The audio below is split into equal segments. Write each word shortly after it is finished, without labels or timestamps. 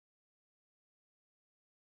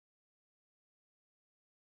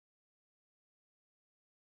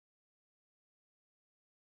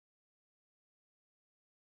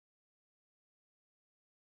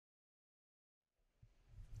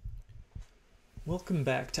Welcome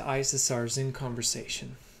back to ISSR's In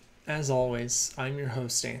Conversation. As always, I'm your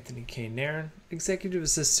host Anthony K. Nairn, Executive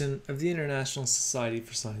Assistant of the International Society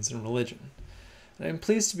for Science and Religion, and I'm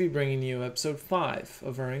pleased to be bringing you episode 5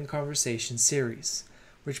 of our In Conversation series,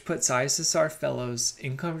 which puts ISSR Fellows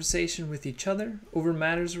in conversation with each other over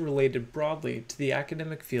matters related broadly to the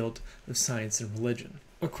academic field of science and religion.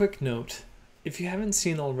 A quick note, if you haven't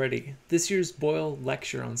seen already, this year's Boyle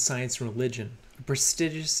Lecture on Science and Religion, a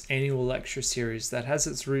prestigious annual lecture series that has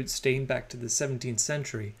its roots dating back to the 17th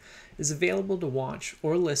century, is available to watch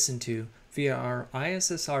or listen to via our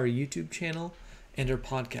ISSR YouTube channel and our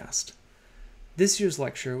podcast. This year's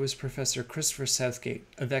lecture was Professor Christopher Southgate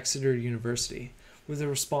of Exeter University, with a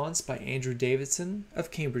response by Andrew Davidson of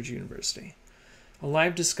Cambridge University. A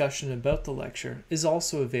live discussion about the lecture is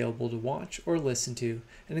also available to watch or listen to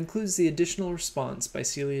and includes the additional response by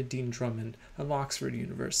Celia Deane-Drummon of Oxford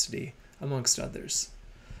University, amongst others.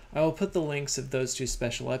 I will put the links of those two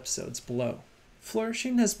special episodes below.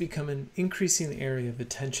 Flourishing has become an increasing area of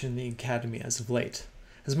attention in the academy as of late,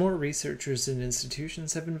 as more researchers and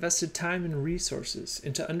institutions have invested time and resources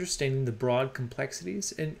into understanding the broad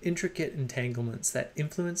complexities and intricate entanglements that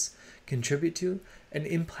influence, contribute to, and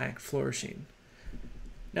impact flourishing.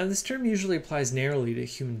 Now, this term usually applies narrowly to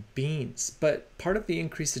human beings, but part of the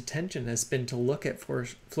increased attention has been to look at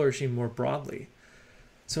flourishing more broadly.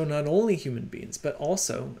 So not only human beings, but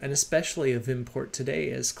also, and especially of import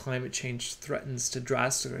today as climate change threatens to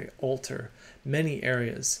drastically alter many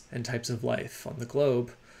areas and types of life on the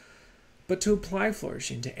globe, but to apply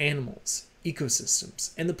flourishing to animals,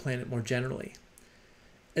 ecosystems, and the planet more generally.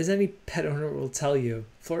 As any pet owner will tell you,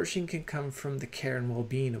 flourishing can come from the care and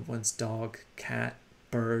well-being of one's dog, cat,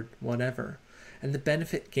 bird, whatever, and the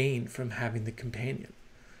benefit gained from having the companion.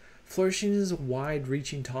 Flourishing is a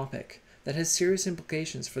wide-reaching topic that has serious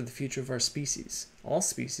implications for the future of our species, all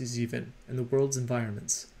species even, and the world's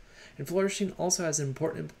environments. And flourishing also has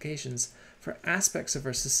important implications for aspects of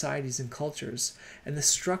our societies and cultures and the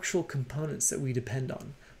structural components that we depend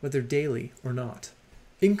on, whether daily or not.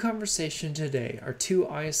 In conversation today are two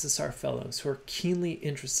ISSR Fellows who are keenly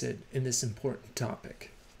interested in this important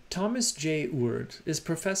topic. Thomas J. Oord is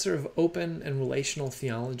Professor of Open and Relational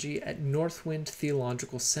Theology at Northwind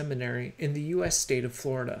Theological Seminary in the U.S. state of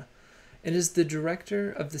Florida, and is the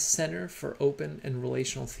Director of the Center for Open and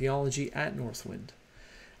Relational Theology at Northwind.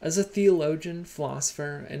 As a theologian,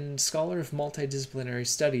 philosopher, and scholar of multidisciplinary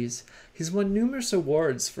studies, he's won numerous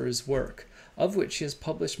awards for his work, of which he has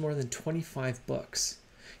published more than 25 books.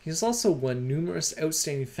 He has also won numerous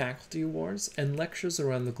outstanding faculty awards and lectures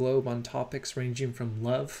around the globe on topics ranging from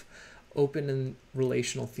love, open and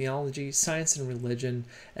relational theology, science and religion,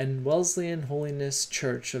 and Wesleyan Holiness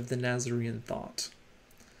Church of the Nazarene thought.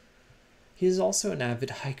 He is also an avid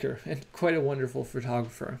hiker and quite a wonderful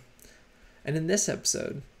photographer. And in this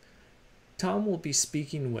episode, Tom will be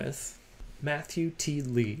speaking with Matthew T.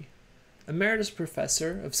 Lee, Emeritus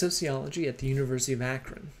Professor of Sociology at the University of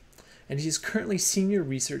Akron, and he is currently Senior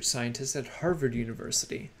Research Scientist at Harvard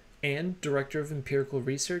University and Director of Empirical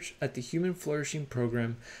Research at the Human Flourishing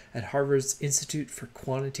Program at Harvard's Institute for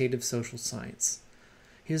Quantitative Social Science.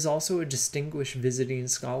 He is also a distinguished visiting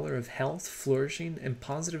scholar of health, flourishing, and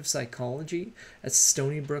positive psychology at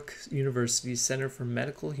Stony Brook University's Center for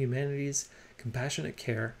Medical Humanities, Compassionate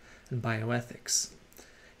Care, and Bioethics.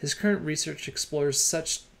 His current research explores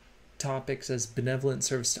such topics as benevolent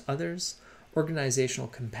service to others, organizational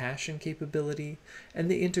compassion capability, and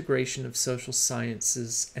the integration of social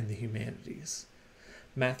sciences and the humanities.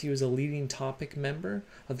 Matthew is a leading topic member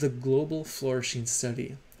of the Global Flourishing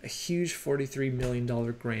Study, a huge $43 million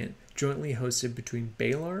grant jointly hosted between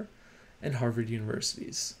Baylor and Harvard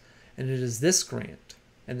universities. And it is this grant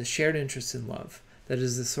and the shared interest in love that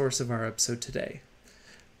is the source of our episode today.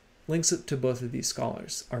 Links to both of these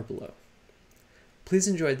scholars are below. Please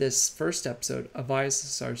enjoy this first episode of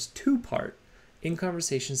ISSR's two-part In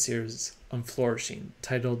Conversation series on flourishing,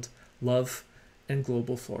 titled Love and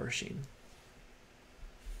Global Flourishing.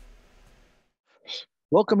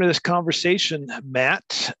 Welcome to this conversation,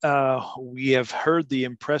 Matt. We have heard the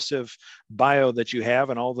impressive bio that you have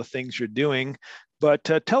and all the things you're doing, but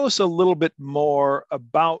tell us a little bit more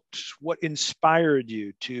about what inspired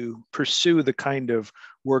you to pursue the kind of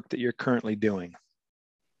work that you're currently doing.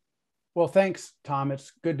 Well, thanks, Tom.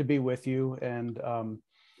 It's good to be with you. And,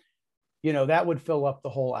 that would fill up the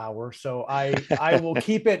whole hour. So I will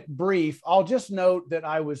keep it brief. I'll just note that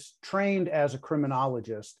I was trained as a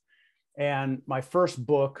criminologist, and my first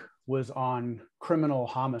book was on criminal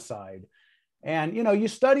homicide. And, you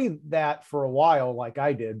study that for a while, like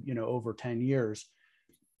I did, over 10 years.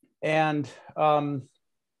 And,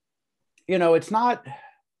 it's not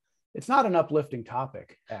it's not an uplifting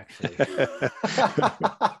topic, actually.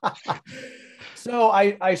 So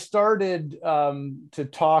I started to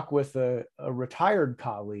talk with a retired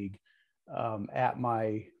colleague at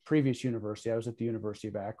my previous university. I was at the University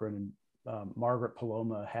of Akron, and Margaret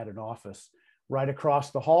Paloma had an office right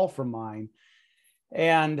across the hall from mine.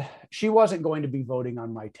 And she wasn't going to be voting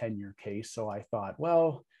on my tenure case. So I thought,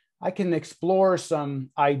 well, I can explore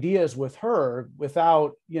some ideas with her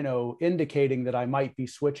without, indicating that I might be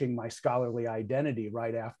switching my scholarly identity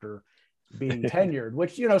right after being tenured,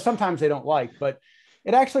 which, sometimes they don't like. But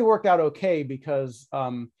it actually worked out okay, because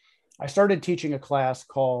I started teaching a class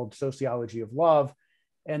called Sociology of Love.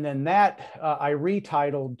 And then that I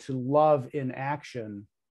retitled to Love in Action.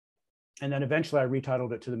 And then eventually I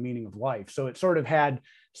retitled it to The Meaning of Life. So it sort of had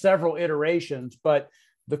several iterations, but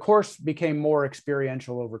the course became more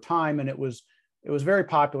experiential over time, and it was very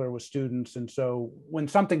popular with students. And so when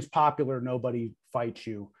something's popular, nobody fights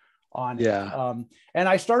you on it. Yeah. And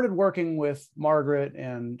I started working with Margaret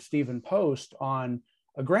and Stephen Post on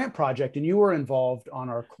a grant project, and you were involved on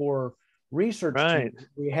our core research team.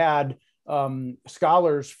 We had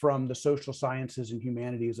scholars from the social sciences and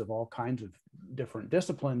humanities of all kinds of different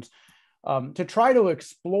disciplines to try to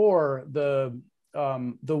explore the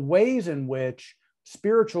ways in which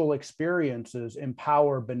spiritual experiences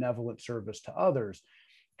empower benevolent service to others.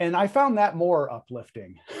 And I found that more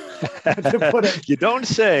uplifting, to put it, you don't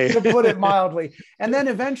say, to put it mildly. And then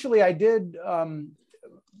eventually I did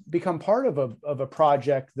become part of a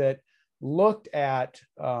project that looked at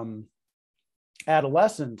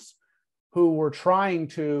adolescents who were trying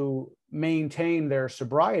to maintain their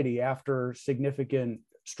sobriety after significant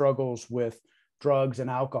struggles with drugs and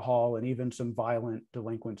alcohol, and even some violent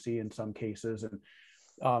delinquency in some cases,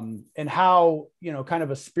 and how, kind of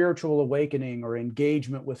a spiritual awakening or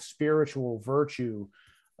engagement with spiritual virtue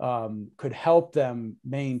could help them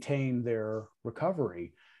maintain their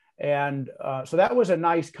recovery. And so that was a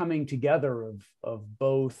nice coming together of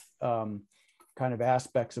both kind of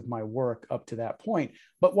aspects of my work up to that point.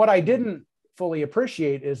 But what I didn't fully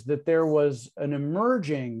appreciate is that there was an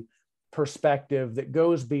emerging perspective that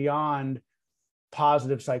goes beyond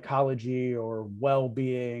positive psychology or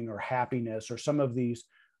well-being or happiness or some of these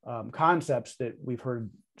concepts that we've heard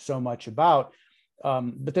so much about.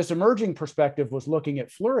 But this emerging perspective was looking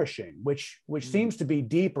at flourishing, which seems to be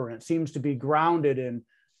deeper, and it seems to be grounded in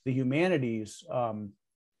the humanities,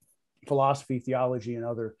 philosophy, theology, and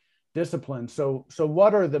other disciplines. So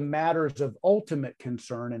what are the matters of ultimate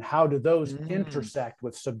concern, and how do those intersect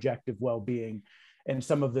with subjective well-being and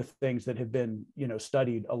some of the things that have been,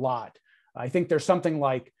 studied a lot? I think there's something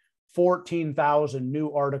like 14,000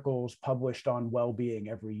 new articles published on well-being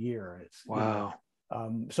every year. It's, wow.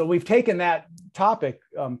 So we've taken that topic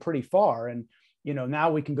pretty far, and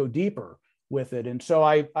now we can go deeper with it. And so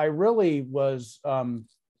I really was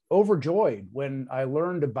overjoyed when I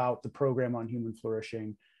learned about the program on human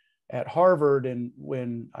flourishing at Harvard, and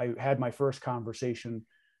when I had my first conversation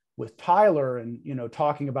with Tyler, and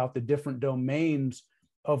talking about the different domains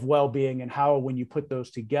of well-being, and how when you put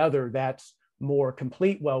those together, that's more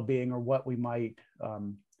complete well-being, or what we might,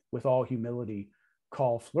 with all humility,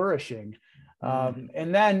 call flourishing.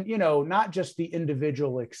 And then, not just the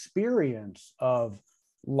individual experience of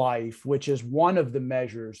life, which is one of the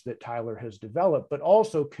measures that Tyler has developed, but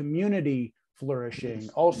also community flourishing,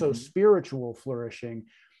 also spiritual flourishing.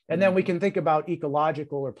 And then we can think about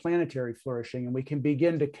ecological or planetary flourishing, and we can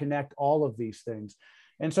begin to connect all of these things.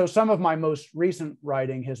 And so some of my most recent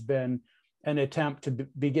writing has been an attempt to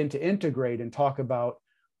begin to integrate and talk about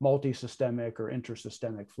multi-systemic or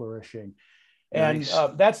intersystemic flourishing. Nice.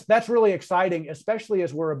 And that's really exciting, especially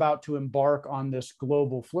as we're about to embark on this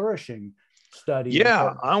global flourishing study.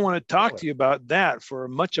 Yeah, I want to talk to you about that for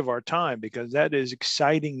much of our time, because that is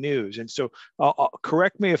exciting news. And so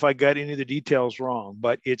correct me if I got any of the details wrong,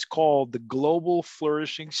 but it's called the Global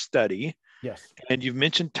Flourishing Study. Yes. And you've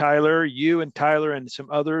mentioned Tyler. You and Tyler and some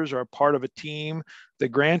others are part of a team. The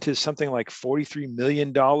grant is something like $43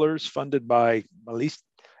 million, funded by at least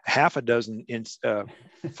half a dozen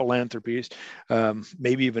philanthropies,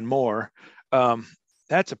 maybe even more.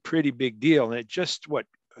 That's a pretty big deal. And it just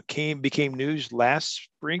became news last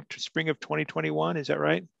spring of 2021. Is that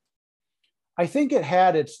right? I think it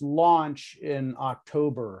had its launch in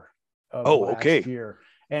October of last year.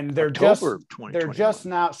 And they're just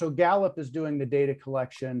now, so Gallup is doing the data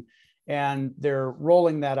collection, and they're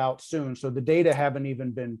rolling that out soon. So the data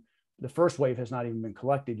the first wave has not even been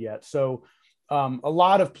collected yet. So a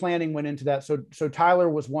lot of planning went into that. So Tyler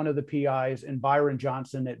was one of the PIs, and Byron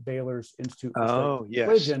Johnson at Baylor's Institute for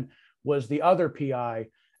Religion was the other PI.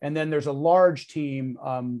 And then there's a large team,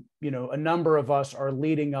 a number of us are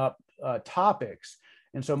leading up topics.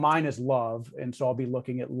 And so mine is love. And so I'll be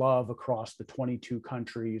looking at love across the 22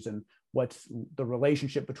 countries and what's the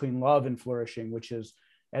relationship between love and flourishing, which is,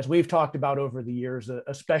 as we've talked about over the years,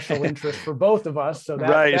 a special interest for both of us. So that,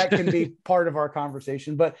 right. that can be part of our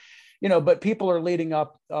conversation. But, but people are leading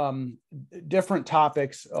up different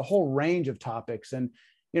topics, a whole range of topics. And,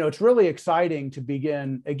 it's really exciting to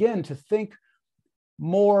begin, again, to think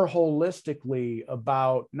more holistically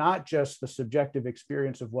about not just the subjective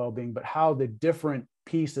experience of well-being, but how the different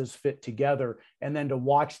pieces fit together, and then to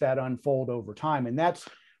watch that unfold over time. And that's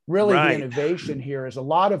really the innovation here. Is a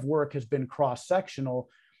lot of work has been cross-sectional,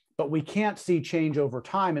 but we can't see change over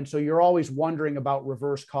time. And so you're always wondering about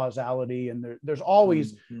reverse causality. And there's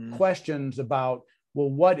always questions about, well,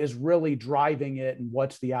 what is really driving it and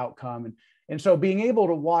what's the outcome? And so being able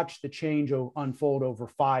to watch the change unfold over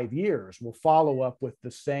 5 years, we'll follow up with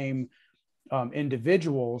the same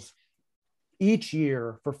individuals each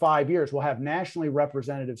year for 5 years. We'll have nationally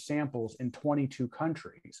representative samples in 22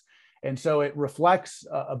 countries. And so it reflects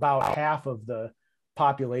about half of the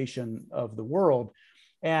population of the world.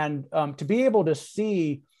 And to be able to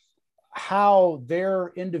see how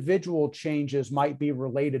their individual changes might be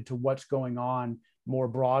related to what's going on more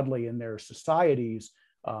broadly in their societies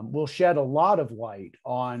will shed a lot of light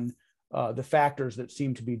on the factors that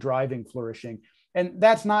seem to be driving flourishing. And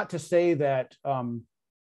that's not to say that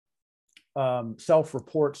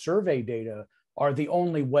self-report survey data are the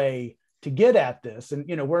only way to get at this. And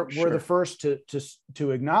we're the first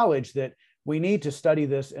to acknowledge that we need to study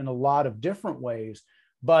this in a lot of different ways.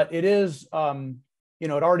 But it is,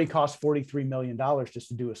 it already costs $43 million just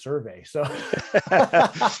to do a survey. So,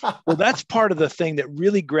 well, that's part of the thing that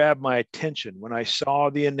really grabbed my attention when I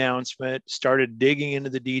saw the announcement, started digging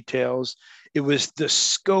into the details. It was the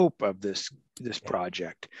scope of this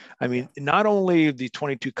project. I mean, not only the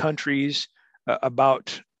 22 countries,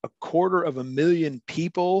 about 250,000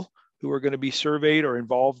 people who are going to be surveyed or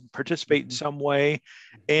involved, participate in some way,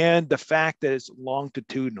 and the fact that it's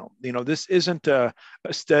longitudinal. This isn't a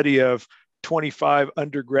study of 25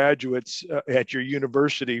 undergraduates at your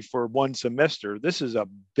university for one semester. This is a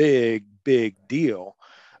big, big deal.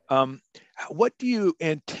 What do you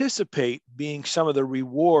anticipate being some of the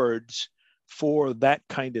rewards for that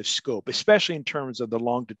kind of scope, especially in terms of the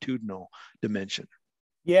longitudinal dimension?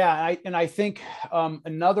 Yeah, I think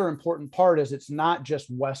another important part is it's not just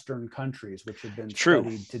Western countries, which have been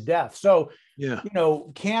studied to death. So,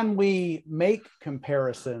 can we make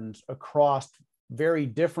comparisons across very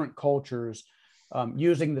different cultures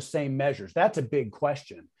using the same measures? That's a big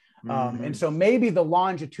question. And so maybe the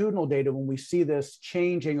longitudinal data, when we see this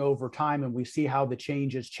changing over time and we see how the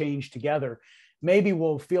changes change together, maybe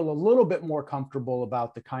we'll feel a little bit more comfortable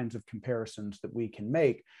about the kinds of comparisons that we can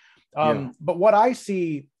make. But what I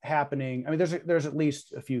see happening, I mean, there's at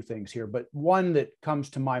least a few things here, but one that comes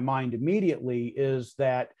to my mind immediately is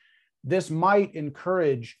that this might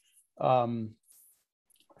encourage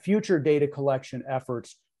future data collection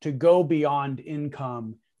efforts to go beyond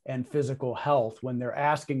income and physical health when they're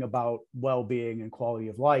asking about well-being and quality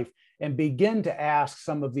of life, and begin to ask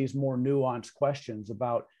some of these more nuanced questions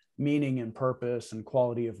about meaning and purpose and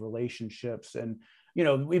quality of relationships. And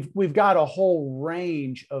we've got a whole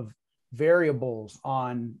range of variables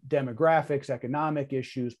on demographics, economic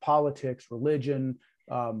issues, politics, religion,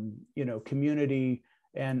 community,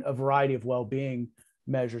 and a variety of well-being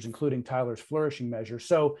measures, including Tyler's flourishing measures.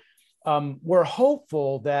 So we're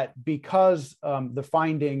hopeful that because the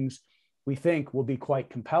findings we think will be quite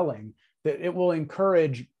compelling, that it will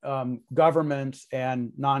encourage governments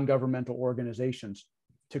and non-governmental organizations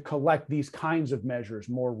to collect these kinds of measures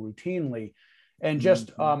more routinely and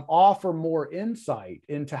just offer more insight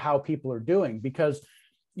into how people are doing. Because,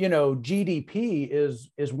 GDP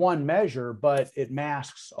is one measure, but it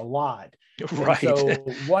masks a lot. Right. And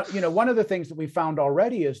so one of the things that we found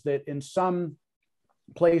already is that in some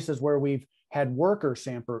places where we've had worker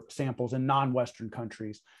samples in non-Western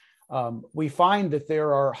countries, we find that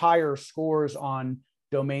there are higher scores on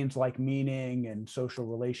domains like meaning and social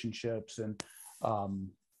relationships and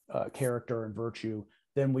character and virtue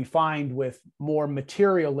than we find with more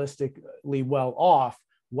materialistically well-off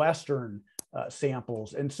Western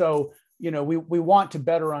samples. And so, we want to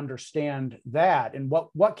better understand that, and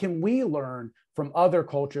what can we learn from other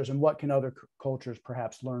cultures, and what can other cultures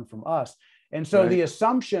perhaps learn from us. And so the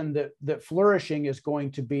assumption that flourishing is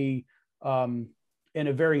going to be in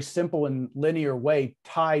a very simple and linear way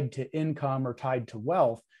tied to income or tied to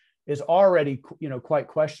wealth is already, quite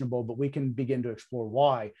questionable, but we can begin to explore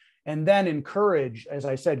why. And then encourage, as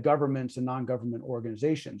I said, governments and non-government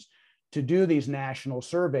organizations to do these national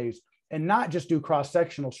surveys and not just do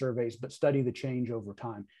cross-sectional surveys, but study the change over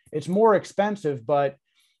time. It's more expensive, but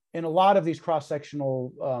in a lot of these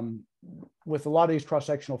cross-sectional, with a lot of these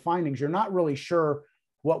cross-sectional findings, you're not really sure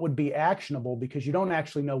what would be actionable because you don't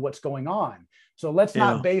actually know what's going on. So let's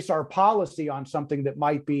not base our policy on something that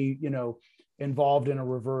might be, involved in a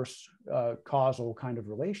reverse causal kind of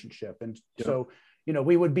relationship. And so,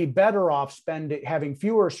 we would be better off having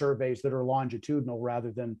fewer surveys that are longitudinal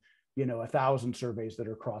rather than, 1,000 surveys that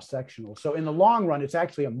are cross-sectional. So in the long run, it's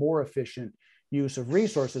actually a more efficient use of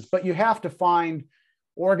resources, but you have to find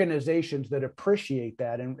organizations that appreciate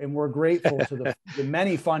that. And we're grateful to the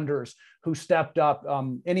many funders who stepped up.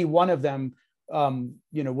 Any one of them,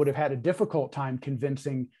 would have had a difficult time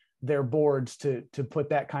convincing their boards to put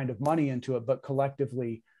that kind of money into it, but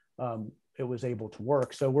collectively it was able to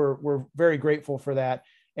work. So we're very grateful for that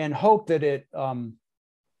and hope that it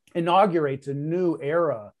inaugurates a new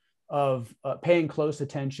era of paying close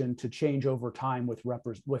attention to change over time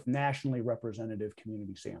with nationally representative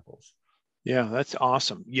community samples. Yeah, that's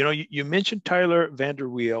awesome. You mentioned Tyler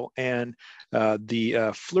Vanderweel and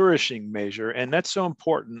the flourishing measure, and that's so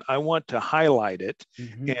important. I want to highlight it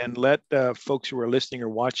and let folks who are listening or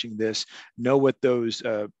watching this know what those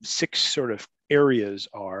 6 sort of areas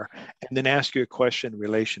are, and then ask you a question in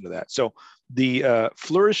relation to that. So the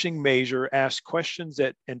flourishing measure asks questions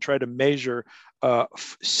and try to measure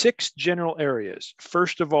 6 general areas.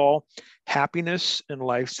 First of all, happiness and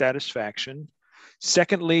life satisfaction.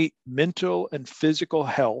 Secondly, mental and physical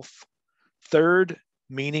health. Third,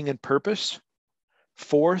 meaning and purpose.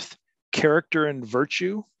 Fourth, character and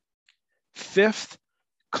virtue. Fifth,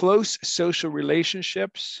 close social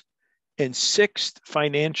relationships. And sixth,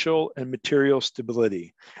 financial and material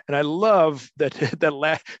stability. And I love that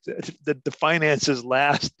the finances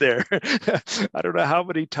last there. I don't know how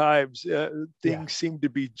many times things seem to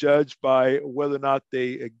be judged by whether or not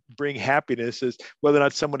they bring happiness, as whether or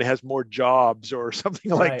not someone has more jobs or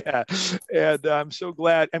something like that. And I'm so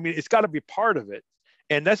glad. I mean, it's got to be part of it.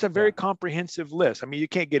 And that's a very comprehensive list. I mean, you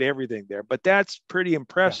can't get everything there, but that's pretty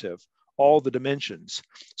impressive. All the dimensions.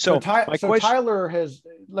 So Tyler has,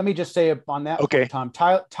 let me just say on that point, Tom,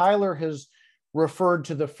 Tyler has referred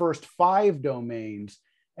to the first 5 domains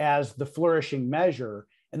as the flourishing measure.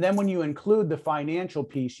 And then when you include the financial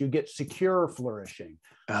piece, you get secure flourishing.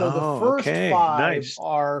 So the first 5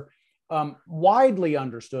 are widely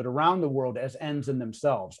understood around the world as ends in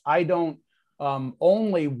themselves. I don't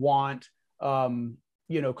only want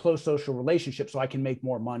close social relationships so I can make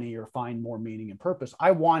more money or find more meaning and purpose.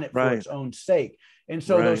 I want it for its own sake. And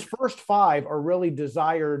so those first 5 are really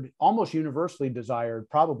desired, almost universally desired,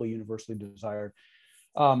 probably universally desired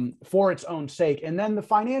for its own sake. And then the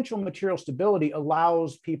financial material stability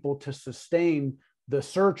allows people to sustain the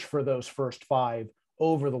search for those first 5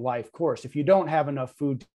 over the life course. If you don't have enough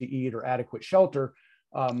food to eat or adequate shelter,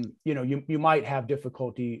 you might have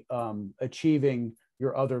difficulty achieving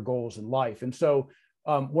your other goals in life. And so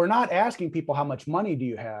we're not asking people how much money do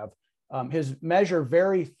you have. His measure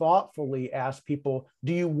very thoughtfully asks people,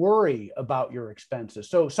 do you worry about your expenses?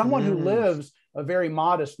 So someone who lives a very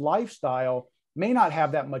modest lifestyle may not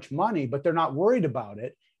have that much money, but they're not worried about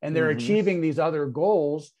it. And they're achieving these other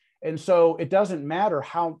goals. And so it doesn't matter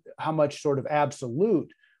how much sort of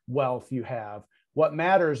absolute wealth you have. What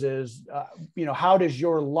matters is, how does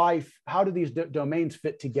your life, how do these domains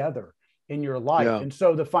fit together in your life? And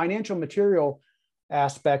so the financial material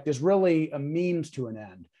aspect is really a means to an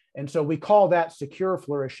end. And so we call that secure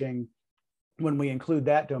flourishing when we include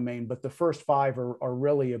that domain, but the first 5 are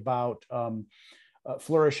really about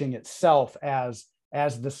flourishing itself as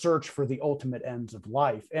the search for the ultimate ends of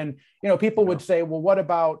life. And, people would say, well, what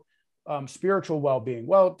about spiritual well-being?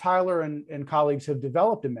 Well, Tyler and colleagues have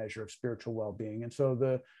developed a measure of spiritual well-being. And so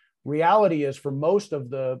the reality is, for most of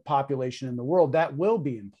the population in the world, that will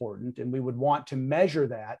be important. And we would want to measure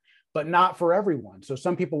that, but not for everyone. So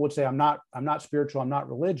some people would say, I'm not spiritual, I'm not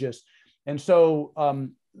religious. And so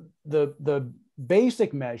the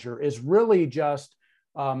basic measure is really just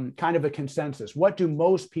kind of a consensus. What do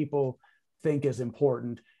most people think is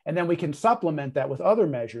important? And then we can supplement that with other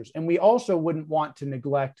measures. And we also wouldn't want to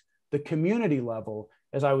neglect the community level,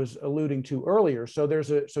 as I was alluding to earlier. So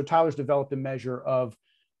Tyler's developed a measure of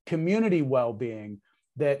community well-being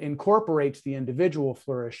that incorporates the individual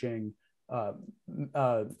flourishing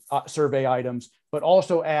survey items, but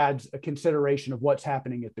also adds a consideration of what's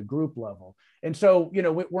happening at the group level. And so,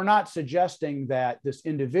 we're not suggesting that this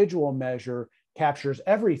individual measure captures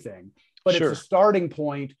everything, but it's a starting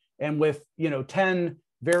point. And with, 10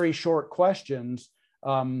 very short questions,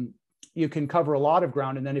 you can cover a lot of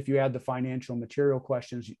ground. And then if you add the financial material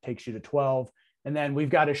questions, it takes you to 12. And then we've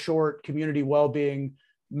got a short community well-being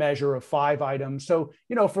measure of 5 items. So,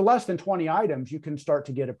 for less than 20 items, you can start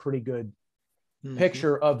to get a pretty good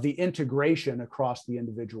picture of the integration across the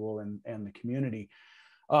individual and the community.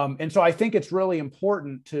 And so I think it's really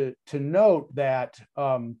important to note that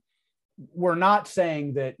we're not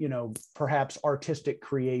saying that, perhaps artistic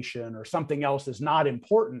creation or something else is not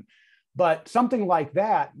important, but something like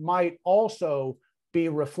that might also be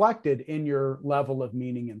reflected in your level of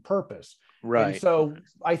meaning and purpose. Right. And so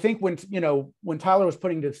I think when Tyler was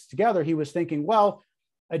putting this together, he was thinking, well,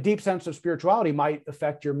 a deep sense of spirituality might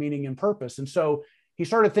affect your meaning and purpose. And so he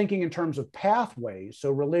started thinking in terms of pathways.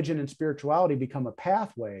 So religion and spirituality become a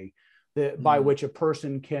pathway by which a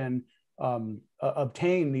person can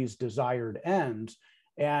obtain these desired ends.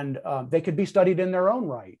 And they could be studied in their own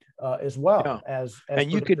right as well as and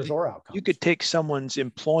you could take someone's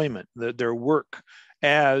employment, their work,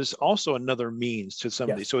 as also another means to some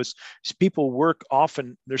of these. So it's people work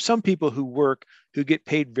often. There's some people who work who get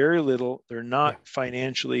paid very little. They're not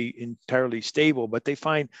financially entirely stable, but they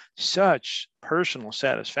find such personal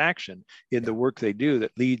satisfaction in the work they do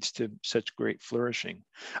that leads to such great flourishing.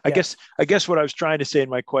 I guess what I was trying to say in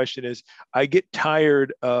my question is I get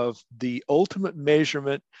tired of the ultimate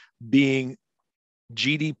measurement being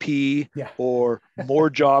GDP or more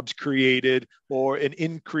jobs created or an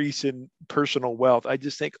increase in personal wealth. I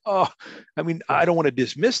just think, I don't want to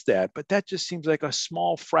dismiss that, but that just seems like a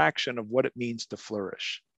small fraction of what it means to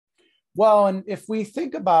flourish. Well, and if we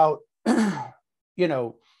think about,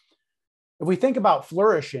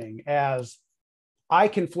 flourishing as I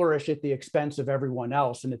can flourish at the expense of everyone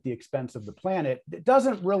else and at the expense of the planet, it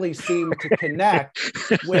doesn't really seem to connect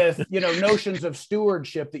with, notions of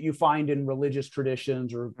stewardship that you find in religious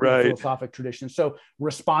traditions or philosophic traditions. So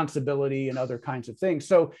responsibility and other kinds of things.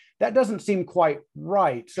 So that doesn't seem quite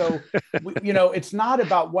right. So, it's not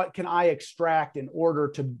about what can I extract in order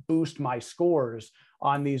to boost my scores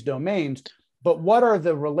on these domains, but what are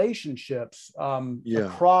the relationships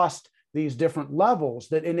across these different levels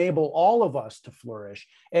that enable all of us to flourish.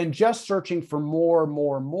 And just searching for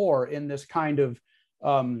more in this kind of,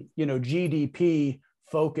 GDP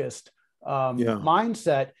focused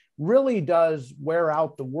mindset really does wear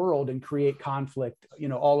out the world and create conflict,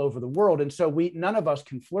 all over the world. And so none of us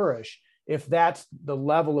can flourish if that's the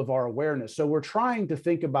level of our awareness. So we're trying to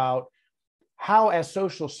think about how, as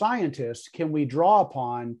social scientists, can we draw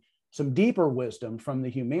upon some deeper wisdom from the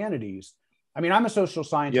humanities. I mean, I'm a social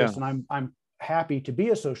scientist and I'm happy to be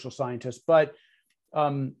a social scientist, but,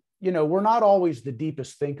 we're not always the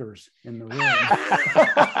deepest thinkers in the room.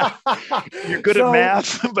 You're good at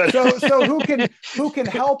math, but so who can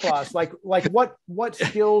help us? Like what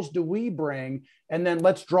skills do we bring? And then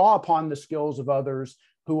let's draw upon the skills of others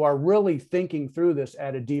who are really thinking through this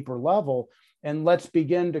at a deeper level. And let's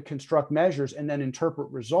begin to construct measures and then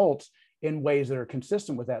interpret results in ways that are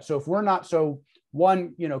consistent with that. So if we're not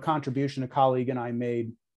one, contribution a colleague and I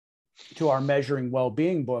made to our Measuring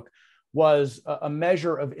Well-Being book was a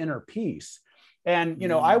measure of inner peace. And,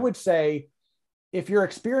 I would say if you're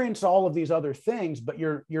experiencing all of these other things, but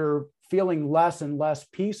you're feeling less and less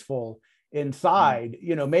peaceful inside,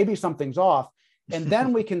 maybe something's off. And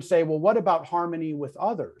then we can say, well, what about harmony with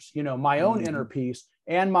others? My own inner peace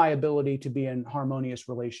and my ability to be in harmonious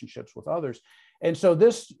relationships with others. And so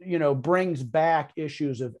this, brings back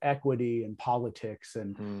issues of equity and politics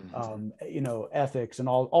and, ethics and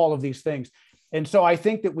all of these things. And so I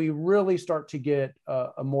think that we really start to get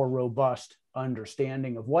a more robust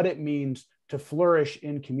understanding of what it means to flourish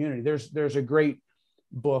in community. There's a great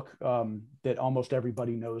book that almost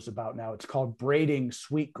everybody knows about now. It's called Braiding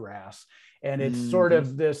Sweetgrass. And it's sort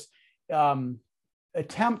of this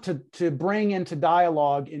attempt to bring into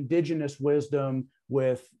dialogue indigenous wisdom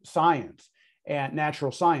with science and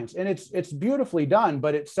natural science. And it's beautifully done,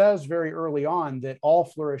 but it says very early on that all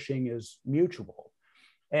flourishing is mutual.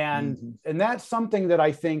 And that's something that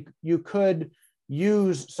I think you could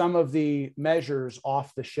use some of the measures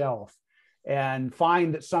off the shelf and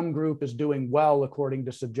find that some group is doing well according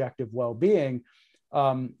to subjective well-being,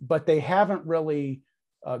 but they haven't really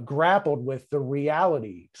grappled with the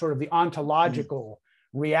reality, sort of the ontological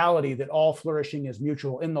reality that all flourishing is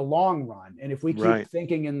mutual in the long run. And if we keep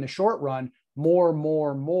thinking in the short run, more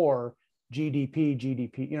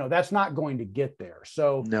GDP, that's not going to get there.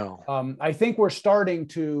 So I think we're starting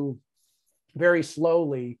to very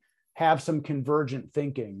slowly have some convergent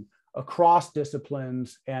thinking across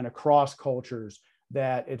disciplines and across cultures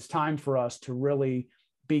that it's time for us to really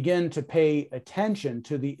begin to pay attention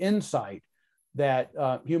to the insight that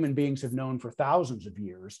human beings have known for thousands of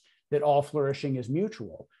years, that all flourishing is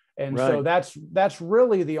mutual. And so that's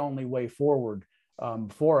really the only way forward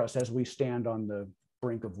for us as we stand on the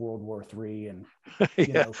brink of World War III and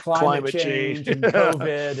climate change and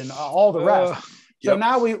COVID and all the rest. So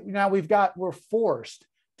we're forced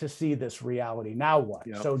to see this reality. Now what?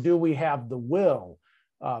 Yep. So do we have the will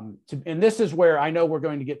and this is where I know we're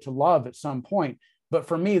going to get to love at some point, but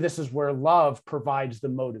for me, this is where love provides the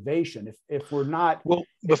motivation. If we're not,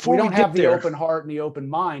 if we don't have the open heart and the open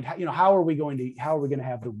mind, how are we going to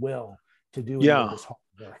have the will to do any of this hard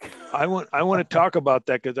work? I want to talk about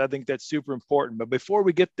that because I think that's super important. But before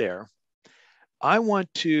we get there, I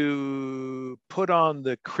want to put on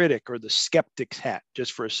the critic or the skeptic's hat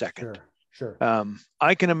just for a second. Sure.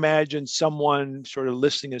 I can imagine someone sort of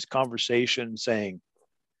listening to this conversation saying,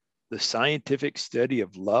 the scientific study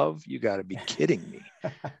of love? You got to be kidding me.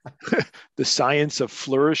 The science of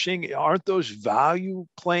flourishing, aren't those value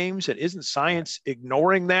claims? And isn't science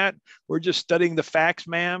ignoring that? We're just studying the facts,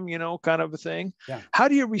 ma'am, kind of a thing. Yeah. How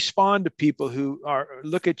do you respond to people who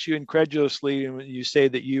look at you incredulously and you say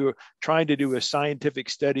that you're trying to do a scientific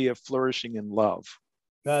study of flourishing in love?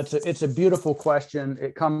 It's a beautiful question.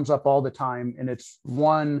 It comes up all the time, and it's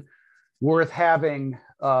one worth having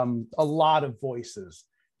a lot of voices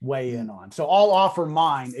weigh in on. So I'll offer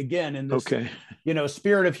mine again in this,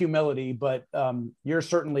 spirit of humility, but you're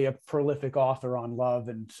certainly a prolific author on love.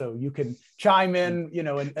 And so you can chime in,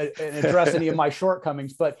 and address any of my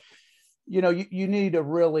shortcomings, but, you need a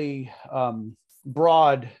really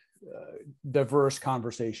broad, diverse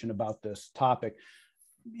conversation about this topic.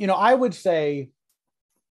 I would say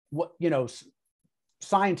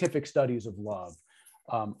scientific studies of love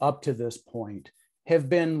up to this point have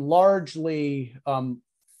been largely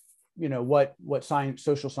what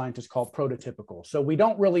social scientists call prototypical. So we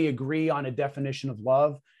don't really agree on a definition of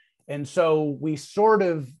love. And so we sort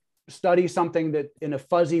of study something that in a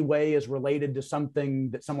fuzzy way is related to something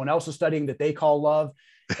that someone else is studying that they call love.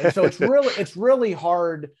 And so it's really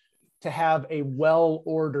hard to have a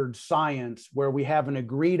well-ordered science where we have an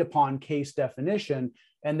agreed upon case definition,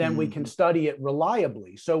 and then we can study it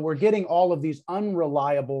reliably. So we're getting all of these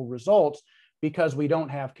unreliable results because we don't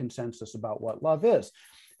have consensus about what love is.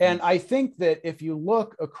 And I think that if you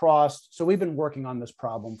look across, so we've been working on this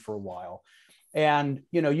problem for a while, and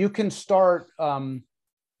you can start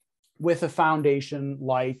with a foundation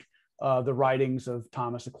like the writings of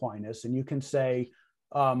Thomas Aquinas, and you can say,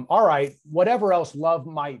 all right, whatever else love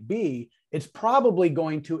might be, it's probably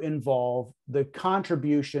going to involve the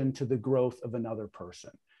contribution to the growth of another person.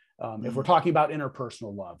 If we're talking about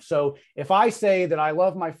interpersonal love. So if I say that I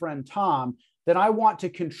love my friend Tom, then I want to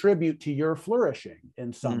contribute to your flourishing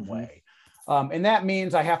in some way. And that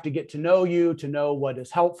means I have to get to know you, to know what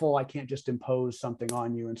is helpful. I can't just impose something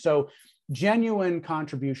on you. And so genuine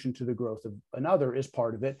contribution to the growth of another is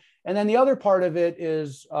part of it. And then the other part of it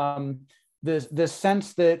is this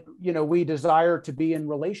sense that, we desire to be in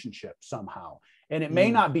relationship somehow. And it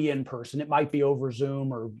may not be in person. It might be over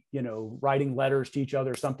Zoom or, writing letters to each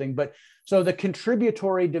other or something. But so the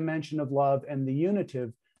contributory dimension of love and the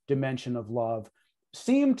unitive dimension of love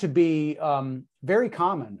seem to be very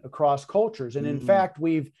common across cultures. And in fact,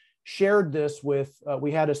 we've shared this with,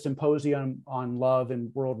 we had a symposium on love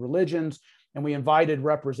and world religions, and we invited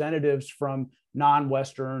representatives from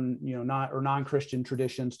non-Western, non-Christian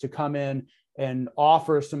traditions to come in and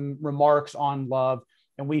offer some remarks on love.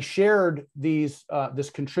 And we shared these, this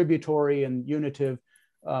contributory and unitive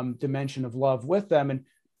dimension of love with them. And,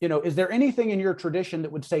 is there anything in your tradition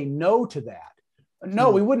that would say no to that?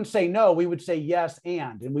 No, we wouldn't say no. We would say yes,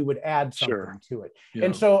 and we would add something to it. Yeah.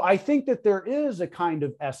 And so I think that there is a kind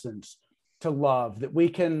of essence to love that we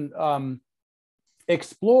can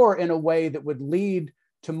explore in a way that would lead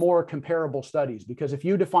to more comparable studies. Because if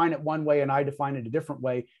you define it one way and I define it a different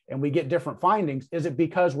way, and we get different findings, is it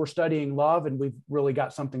because we're studying love and we've really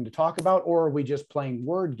got something to talk about, or are we just playing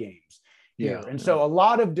word games here? And so a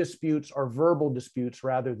lot of disputes are verbal disputes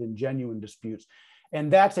rather than genuine disputes. And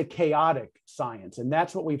that's a chaotic science. And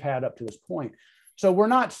that's what we've had up to this point. So we're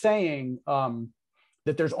not saying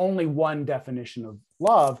that there's only one definition of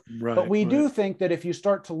love, but we do think that if you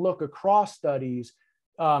start to look across studies,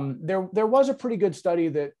 there was a pretty good study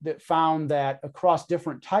that found that across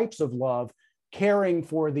different types of love, caring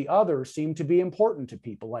for the other seemed to be important to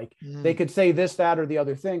people. Like they could say this, that, or the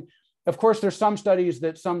other thing. Of course, there's some studies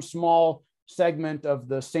that some small segment of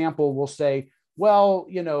the sample will say, well,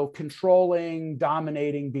 controlling,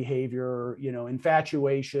 dominating behavior,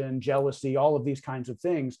 infatuation, jealousy, all of these kinds of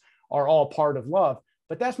things are all part of love.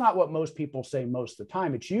 But that's not what most people say most of the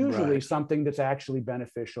time. It's usually something that's actually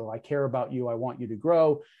beneficial. I care about you. I want you to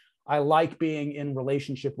grow. I like being in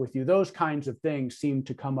relationship with you. Those kinds of things seem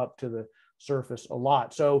to come up to the surface a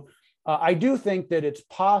lot. So I do think that it's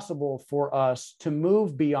possible for us to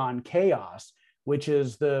move beyond chaos which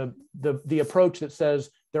is the approach that says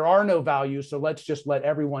there are no values, so let's just let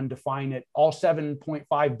everyone define it. All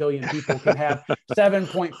 7.5 billion people can have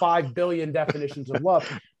 7.5 billion definitions of love.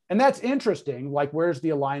 And that's interesting. Like, where's the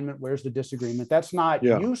alignment? Where's the disagreement? That's not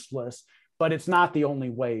useless, but it's not the only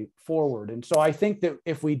way forward. And so I think that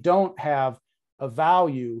if we don't have a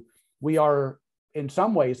value, we are in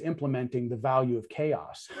some ways implementing the value of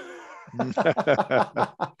chaos.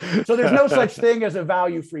 So there's no such thing as a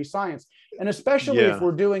value-free science. And especially if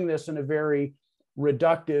we're doing this in a very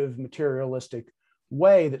reductive, materialistic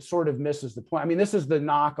way that sort of misses the point. I mean, this is the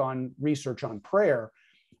knock on research on prayer.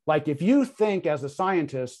 Like, if you think as a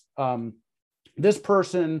scientist, this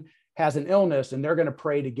person has an illness and they're going to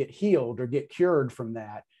pray to get healed or get cured from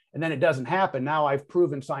that, and then it doesn't happen. Now I've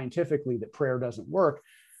proven scientifically that prayer doesn't work.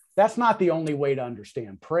 That's not the only way to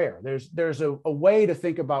understand prayer. There's a way to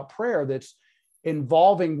think about prayer that's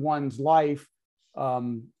involving one's life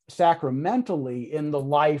sacramentally in the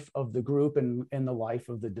life of the group and in the life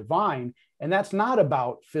of the divine. And that's not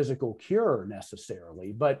about physical cure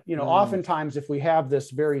necessarily. But, oftentimes if we have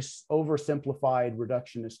this very oversimplified,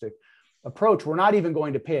 reductionistic approach, we're not even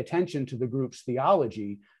going to pay attention to the group's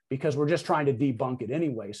theology because we're just trying to debunk it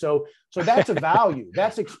anyway. So that's a value.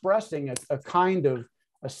 That's expressing a kind of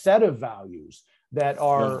a set of values that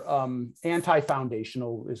are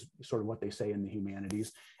anti-foundational, is sort of what they say in the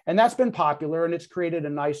humanities. And that's been popular, and it's created a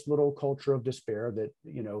nice little culture of despair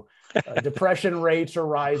that, depression rates are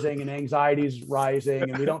rising and anxiety is rising,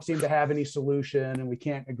 and we don't seem to have any solution and we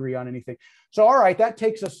can't agree on anything. So, all right, that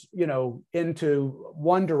takes us, into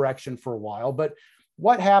one direction for a while. But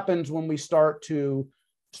what happens when we start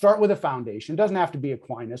with a foundation? It doesn't have to be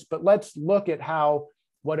Aquinas, but let's look at how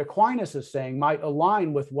what Aquinas is saying might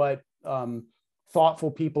align with what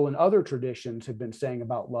thoughtful people in other traditions have been saying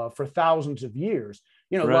about love for thousands of years.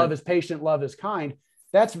 Love is patient, love is kind.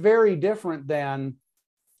 That's very different than,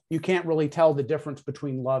 you can't really tell the difference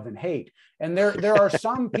between love and hate. And there are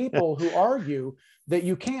some people who argue that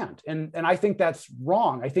you can't. And I think that's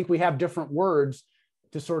wrong. I think we have different words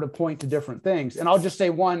to sort of point to different things. And I'll just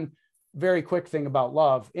say one very quick thing about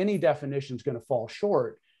love. Any definition is going to fall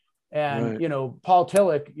short. And, Paul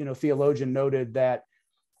Tillich, theologian, noted that,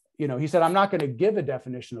 he said, I'm not going to give a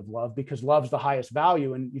definition of love because love's the highest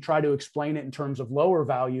value. And you try to explain it in terms of lower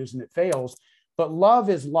values and it fails. But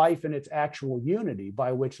love is life in its actual unity,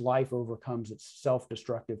 by which life overcomes its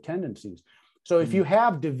self-destructive tendencies. So if you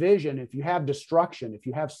have division, if you have destruction, if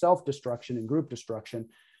you have self-destruction and group destruction,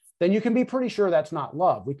 then you can be pretty sure that's not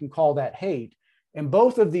love. We can call that hate. And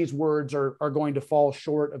both of these words are going to fall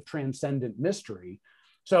short of transcendent mystery.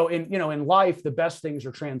 So in life, the best things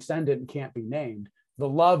are transcendent and can't be named. The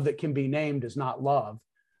love that can be named is not love.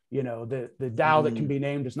 The Tao that can be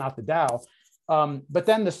named is not the Tao. But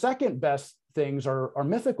then the second best things are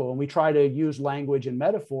mythical. And we try to use language and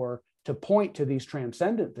metaphor to point to these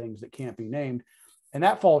transcendent things that can't be named. And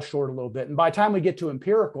that falls short a little bit. And by the time we get to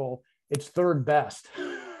empirical, it's third best.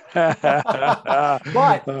 but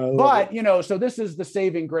so this is the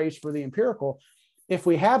saving grace for the empirical. If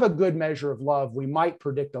we have a good measure of love, we might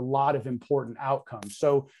predict a lot of important outcomes.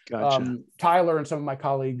 So Tyler and some of my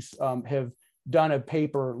colleagues have done a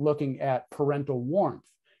paper looking at parental warmth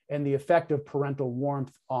and the effect of parental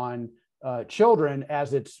warmth on children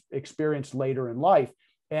as it's experienced later in life.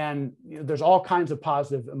 And there's all kinds of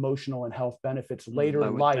positive emotional and health benefits later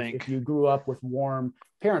in life if you grew up with warm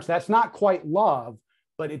parents. That's not quite love,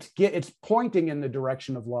 but it's pointing in the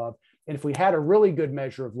direction of love. And if we had a really good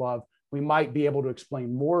measure of love, we might be able to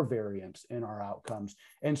explain more variance in our outcomes.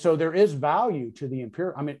 And so there is value to the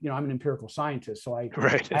empirical. I mean, I'm an empirical scientist, so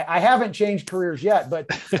I haven't changed careers yet, but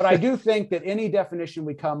I do think that any definition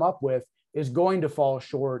we come up with is going to fall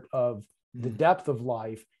short of the depth of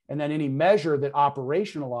life. And then any measure that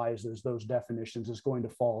operationalizes those definitions is going to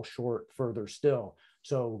fall short further still.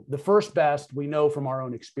 So the first best we know from our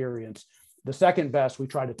own experience. The second best, we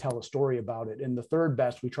try to tell a story about it. And the third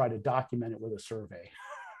best, we try to document it with a survey.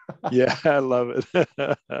 Yeah, I love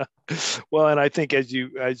it. Well, and I think as you,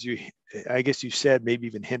 I guess you said, maybe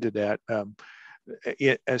even hinted at,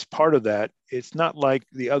 as part of that, it's not like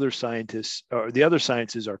the other scientists or the other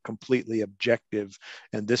sciences are completely objective,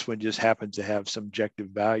 and this one just happens to have subjective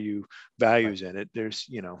values in it. There's,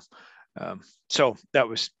 so that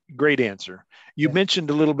was a great answer. You mentioned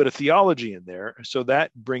a little bit of theology in there, so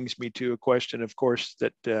that brings me to a question, of course,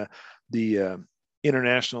 that the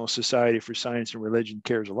International Society for Science and Religion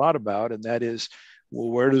cares a lot about, and that is,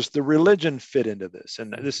 well, where does the religion fit into this?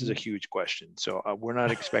 And this is a huge question. So we're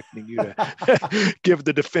not expecting you to give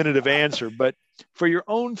the definitive answer, but for your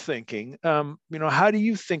own thinking, how do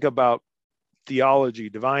you think about theology,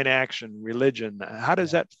 divine action, religion? How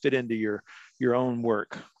does that fit into your your own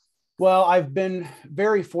work? Well, I've been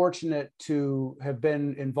very fortunate to have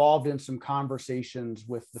been involved in some conversations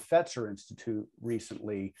with the Fetzer Institute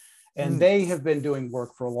recently, and they have been doing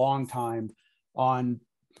work for a long time on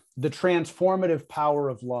the transformative power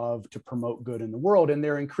of love to promote good in the world. And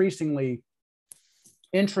they're increasingly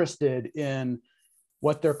interested in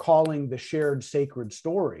what they're calling the shared sacred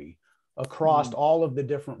story across all of the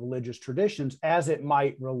different religious traditions as it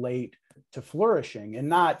might relate to flourishing, and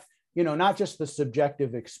not just the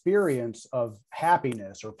subjective experience of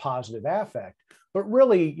happiness or positive affect, but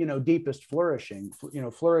really, deepest flourishing,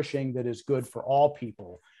 flourishing that is good for all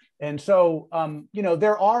people. And so,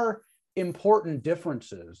 there are important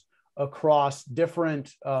differences across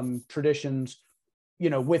different traditions,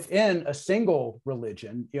 within a single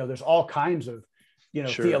religion. There's all kinds of, Sure.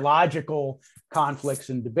 theological conflicts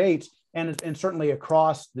and debates, and certainly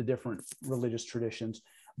across the different religious traditions.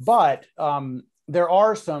 But there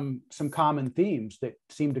are some common themes that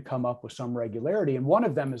seem to come up with some regularity, and one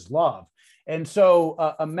of them is love. And so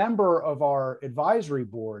a member of our advisory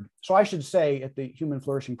board, so I should say at the Human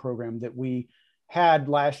Flourishing Program that we had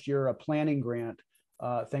last year a planning grant,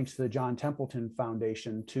 thanks to the John Templeton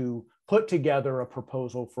Foundation, to put together a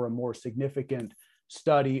proposal for a more significant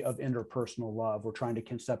study of interpersonal love. We're trying to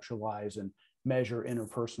conceptualize and measure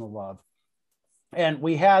interpersonal love. And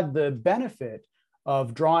we had the benefit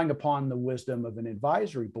of drawing upon the wisdom of an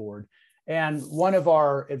advisory board. And one of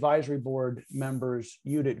our advisory board members,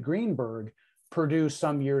 Judith Greenberg, produced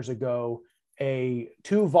some years ago a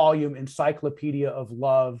 2-volume encyclopedia of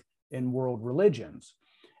love in world religions.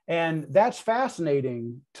 And that's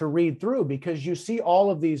fascinating to read through, because you see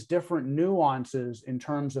all of these different nuances in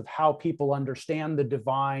terms of how people understand the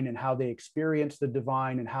divine and how they experience the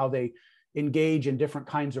divine and how they engage in different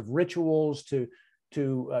kinds of rituals to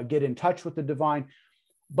get in touch with the divine.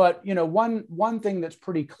 But one thing that's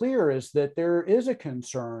pretty clear is that there is a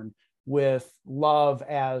concern with love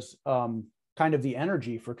as kind of the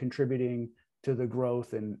energy for contributing to the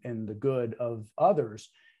growth and the good of others.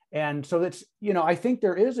 And so that's, I think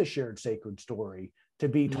there is a shared sacred story to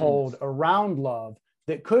be told around love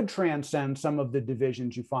that could transcend some of the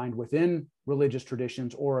divisions you find within religious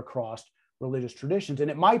traditions or across religious traditions.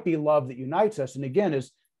 And it might be love that unites us. And again,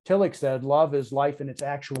 as Tillich said, love is life in its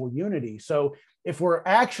actual unity. So if we're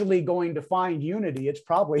actually going to find unity, it's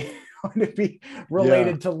probably going to be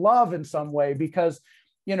related to love in some way, because,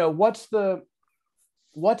 what's the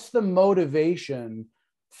motivation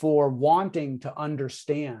for wanting to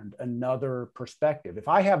understand another perspective? If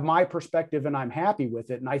I have my perspective and I'm happy with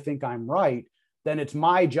it and I think I'm right, then it's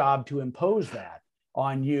my job to impose that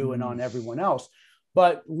on you and on everyone else.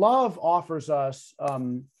 But love offers us,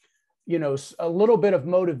 a little bit of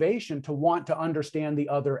motivation to want to understand the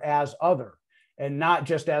other as other, and not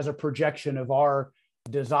just as a projection of our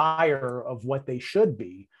desire of what they should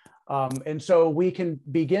be. And so we can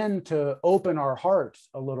begin to open our hearts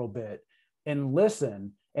a little bit and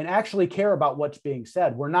listen and actually care about what's being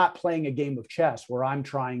said. We're not playing a game of chess where I'm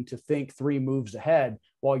trying to think 3 moves ahead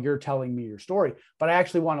while you're telling me your story, but I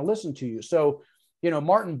actually want to listen to you. So,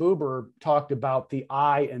 Martin Buber talked about the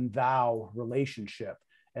I and thou relationship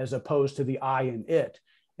as opposed to the I and it.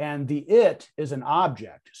 And the it is an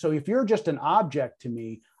object. So if you're just an object to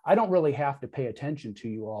me, I don't really have to pay attention to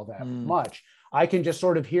you all that much. I can just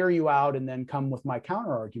sort of hear you out and then come with my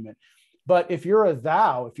counter argument. But if you're a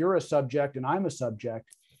thou, if you're a subject and I'm a subject,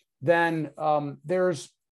 then there's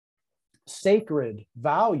sacred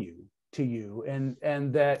value to you.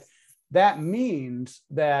 And that means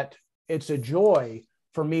that it's a joy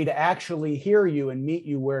for me to actually hear you and meet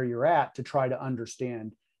you where you're at to try to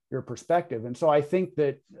understand your perspective. And so I think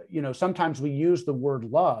that, sometimes we use the word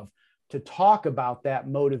love to talk about that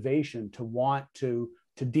motivation to want to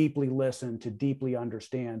deeply listen, to deeply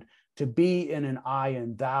understand, to be in an I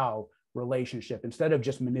and thou relationship instead of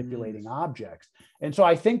just manipulating objects. And so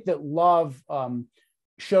I think that love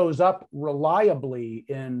shows up reliably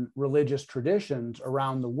in religious traditions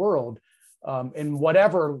around the world, in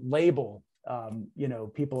whatever label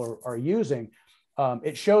people are using.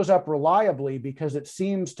 It shows up reliably because it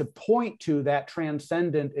seems to point to that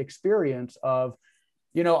transcendent experience of,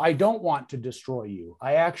 I don't want to destroy you.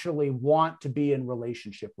 I actually want to be in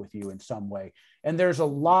relationship with you in some way. And there's a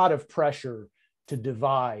lot of pressure to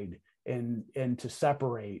divide and to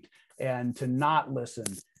separate and to not listen.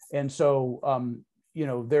 And so,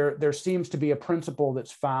 there seems to be a principle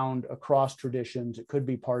that's found across traditions. It could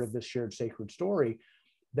be part of this shared sacred story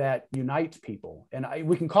that unites people. And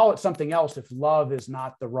we can call it something else if love is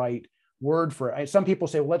not the right word for it. Some people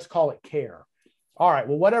say, well, let's call it care. All right,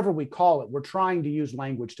 well, whatever we call it, we're trying to use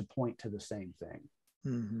language to point to the same thing.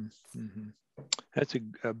 Mm-hmm. Mm-hmm. That's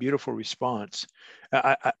a beautiful response.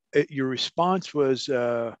 Your response was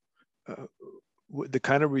the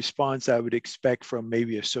kind of response I would expect from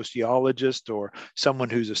maybe a sociologist or someone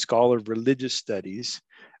who's a scholar of religious studies.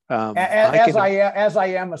 As I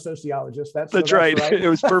am a sociologist. That's right. right. It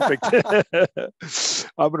was perfect.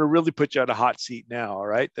 I'm going to really put you on a hot seat now. All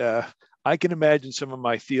right. I can imagine some of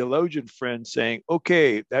my theologian friends saying,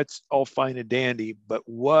 okay, that's all fine and dandy, but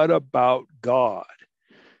what about God?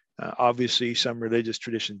 Obviously, some religious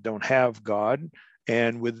traditions don't have God.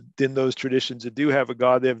 And within those traditions that do have a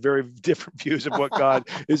God, they have very different views of what God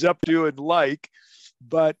is up to and like.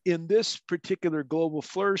 But in this particular global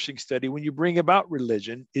flourishing study, when you bring about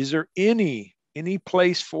religion, is there any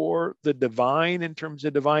place for the divine in terms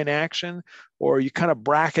of divine action? Or are you kind of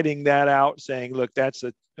bracketing that out, saying, look, that's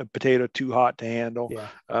a potato too hot to handle?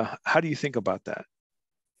 Yeah. How do you think about that?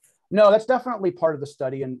 No, that's definitely part of the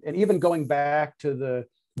study. And even going back to the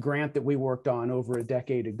grant that we worked on over a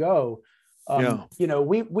decade ago,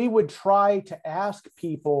 we would try to ask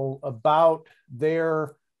people about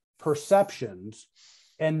their perceptions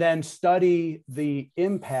and then study the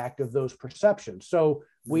impact of those perceptions. So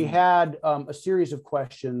we had a series of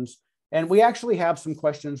questions, and we actually have some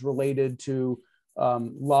questions related to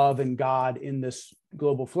love and God in this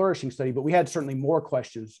global flourishing study, but we had certainly more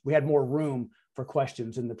questions. We had more room for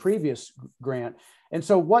questions in the previous grant. And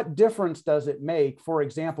so what difference does it make? For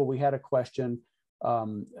example, we had a question,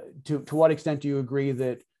 to what extent do you agree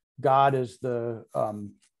that God is the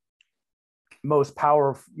most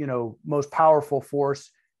powerful force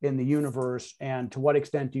in the universe? And to what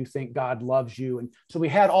extent do you think God loves you? And so we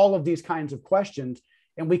had all of these kinds of questions,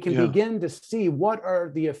 and we can begin to see what are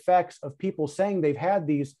the effects of people saying they've had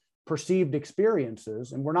these perceived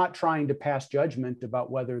experiences. And we're not trying to pass judgment about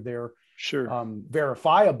whether they're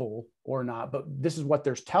verifiable or not, but this is what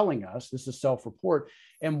they're telling us. This is self-report.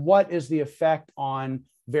 And what is the effect on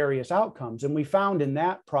various outcomes? And we found in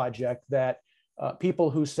that project that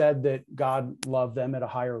people who said that God loved them at a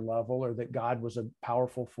higher level, or that God was a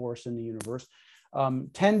powerful force in the universe,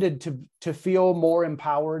 tended to feel more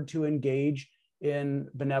empowered to engage in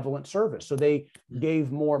benevolent service. So they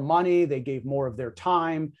gave more money, they gave more of their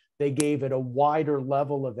time, they gave it a wider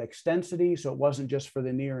level of extensity. So it wasn't just for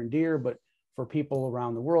the near and dear, but for people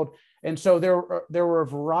around the world. And so there were a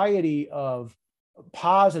variety of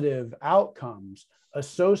positive outcomes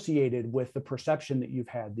associated with the perception that you've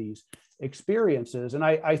had these experiences. And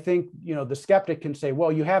I think, the skeptic can say,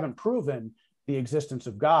 well, you haven't proven the existence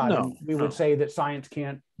of God. And we would say that science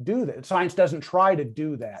can't do that. Science doesn't try to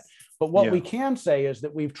do that. But what we can say is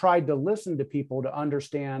that we've tried to listen to people to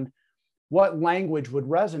understand what language would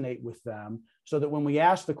resonate with them, so that when we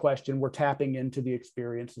ask the question, we're tapping into the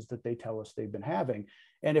experiences that they tell us they've been having.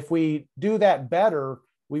 And if we do that better,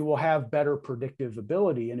 we will have better predictive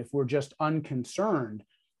ability. And if we're just unconcerned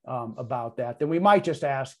about that, then we might just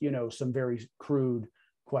ask, some very crude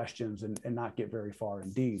questions and not get very far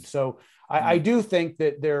indeed. So I do think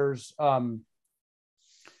that there's,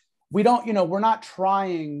 we're not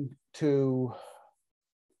trying to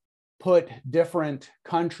put different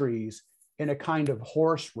countries in a kind of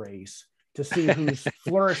horse race to see who's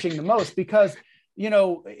flourishing the most, because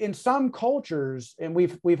in some cultures, and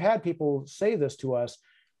we've had people say this to us,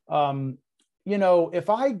 if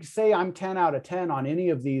I say I'm 10 out of 10 on any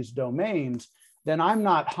of these domains, then I'm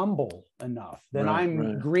not humble enough. Then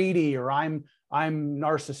I'm greedy, or I'm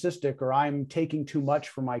narcissistic, or I'm taking too much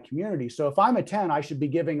from my community. So if I'm a 10, I should be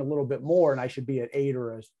giving a little bit more, and I should be at 8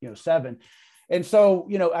 or a 7. And so,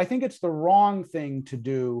 I think it's the wrong thing to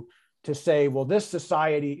do to say, well, this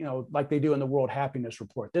society, like they do in the World Happiness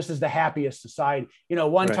Report, this is the happiest society.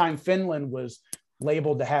 One time Finland was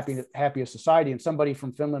labeled the happiest society, and somebody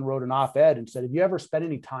from Finland wrote an op-ed and said, have you ever spent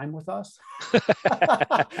any time with us? Well,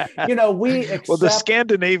 the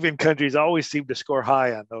Scandinavian countries always seem to score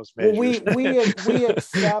high on those measures.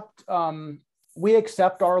 We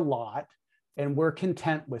accept our lot, and we're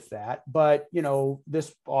content with that. But,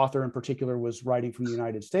 this author in particular was writing from the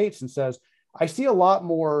United States and says, I see a lot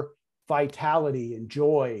more vitality and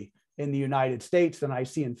joy in the United States than I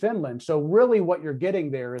see in Finland. So really what you're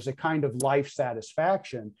getting there is a kind of life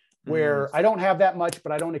satisfaction where I don't have that much,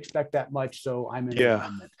 but I don't expect that much. So I'm in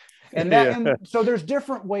alignment. And so there's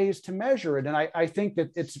different ways to measure it. And I think that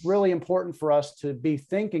it's really important for us to be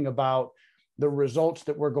thinking about the results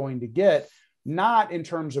that we're going to get, not in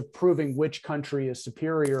terms of proving which country is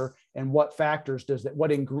superior and what factors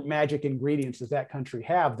what magic ingredients does that country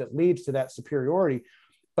have that leads to that superiority,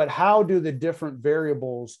 but how do the different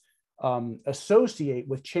variables associate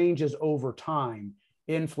with changes over time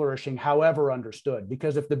in flourishing, however understood?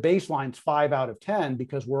 Because if the baseline's 5 out of 10,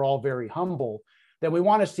 because we're all very humble, then we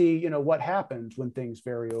want to see, you know, what happens when things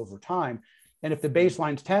vary over time. And if the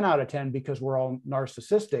baseline's 10 out of 10 because we're all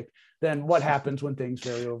narcissistic, then what happens when things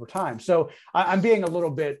vary over time? So I'm being a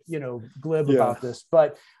little bit, you know, glib about this,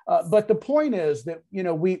 but the point is that, you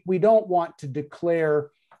know, we don't want to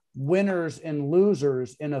declare winners and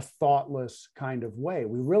losers in a thoughtless kind of way.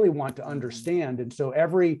 We really want to understand. And so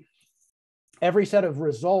every set of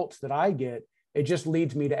results that I get, it just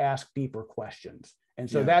leads me to ask deeper questions. And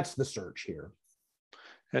so that's the search here.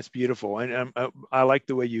 That's beautiful. And I like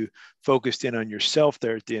the way you focused in on yourself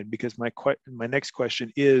there at the end, because my next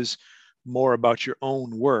question is more about your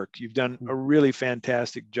own work. You've done a really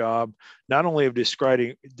fantastic job, not only of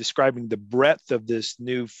describing the breadth of this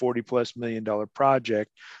new $40+ million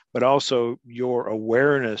project, but also your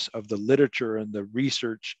awareness of the literature and the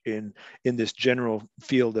research in this general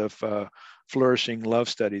field of flourishing love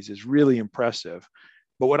studies is really impressive.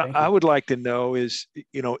 But what I would like to know is,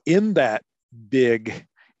 you know, in that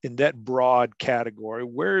broad category,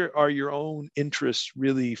 where are your own interests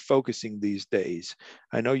really focusing these days?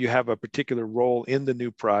 I know you have a particular role in the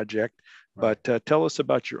new project, but tell us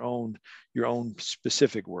about your own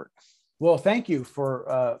specific work. Well, thank you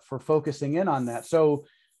for focusing in on that. So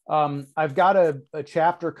I've got a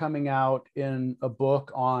chapter coming out in a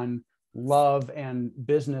book on love and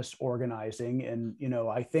business organizing. And, you know,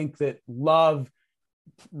 I think that love,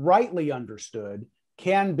 rightly understood,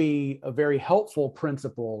 can be a very helpful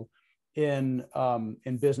principle in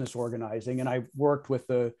business organizing. And I worked with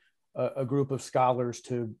a group of scholars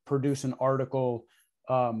to produce an article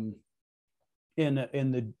in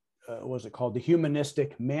the what's it called, the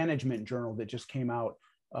Humanistic Management Journal, that just came out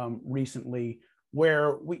recently,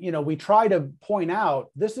 where we try to point out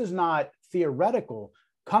this is not theoretical.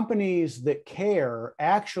 Companies that care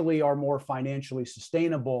actually are more financially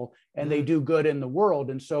sustainable, and they do good in the world.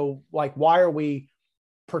 And so, like, why are we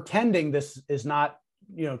pretending this is not,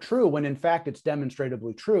 you know, true when in fact it's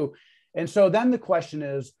demonstrably true? And so then the question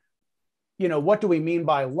is, you know, what do we mean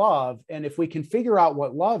by love? And if we can figure out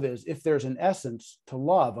what love is, if there's an essence to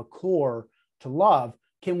love, a core to love,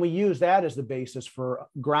 can we use that as the basis for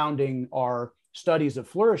grounding our studies of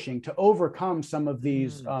flourishing to overcome some of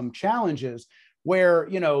these challenges where,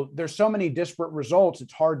 you know, there's so many disparate results,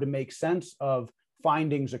 it's hard to make sense of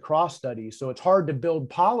findings across studies. So it's hard to build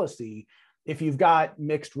policy if you've got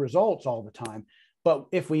mixed results all the time. But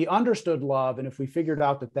if we understood love, and if we figured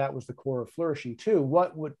out that that was the core of flourishing too,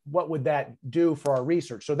 what would that do for our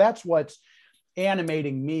research? So that's what's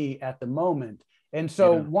animating me at the moment. And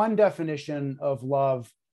so one definition of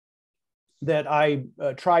love that I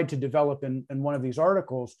tried to develop in one of these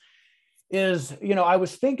articles is, you know, I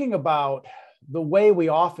was thinking about the way we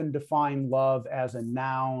often define love as a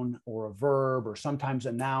noun or a verb, or sometimes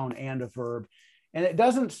a noun and a verb. And it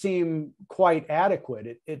doesn't seem quite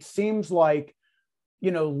adequate. It seems like,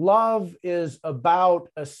 you know, love is about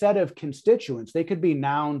a set of constituents. They could be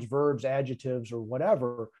nouns, verbs, adjectives, or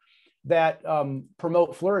whatever, that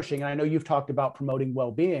promote flourishing. And I know you've talked about promoting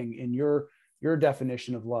well-being in your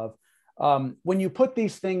definition of love. When you put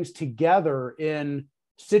these things together in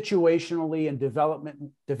situationally and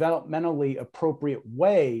developmentally appropriate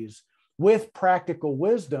ways with practical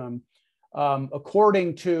wisdom,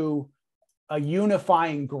 according to a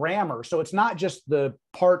unifying grammar. So it's not just the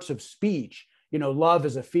parts of speech, you know, love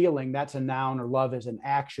is a feeling, that's a noun, or love is an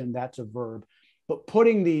action, that's a verb. But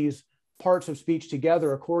putting these parts of speech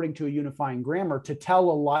together according to a unifying grammar to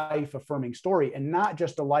tell a life-affirming story, and not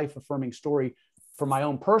just a life-affirming story for my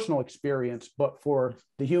own personal experience, but for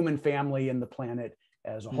the human family and the planet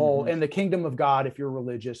as a whole, and the kingdom of God if you're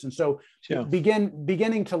religious. And so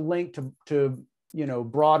beginning to link to you know,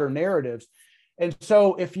 broader narratives. And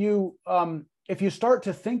so if you start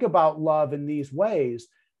to think about love in these ways,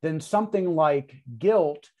 then something like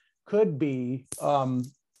guilt could be an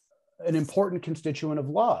important constituent of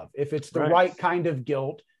love. If it's the right kind of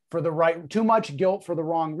guilt for the right, too much guilt for the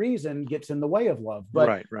wrong reason gets in the way of love,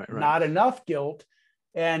 but not enough guilt,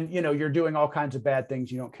 and you know, you're doing all kinds of bad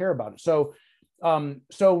things, you don't care about it. So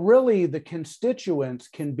so really the constituents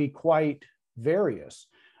can be quite various.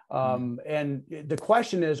 And the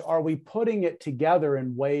question is, are we putting it together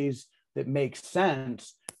in ways that make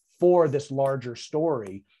sense for this larger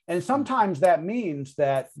story? And sometimes that means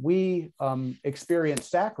that we experience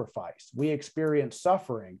sacrifice, we experience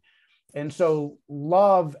suffering. And so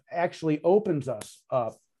love actually opens us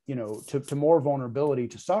up, you know, to more vulnerability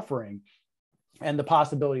to suffering and the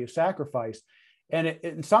possibility of sacrifice.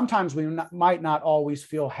 And sometimes we might not always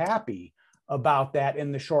feel happy about that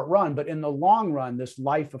in the short run, but in the long run, this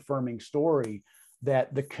life-affirming story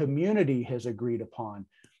that the community has agreed upon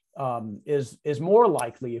is more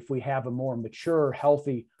likely if we have a more mature,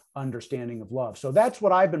 healthy understanding of love. So that's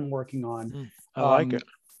what I've been working on. I like it.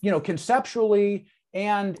 Conceptually,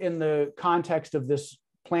 and in the context of this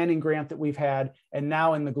planning grant that we've had, and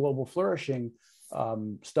now in the Global Flourishing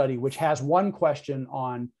study, which has one question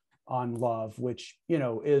on love, which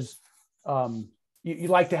is you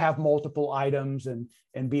like to have multiple items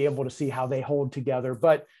and be able to see how they hold together.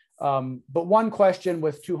 But one question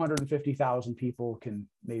with 250,000 people can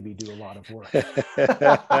maybe do a lot of work.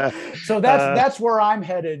 So that's where I'm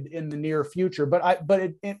headed in the near future. But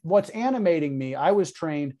what's animating me, I was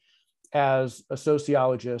trained as a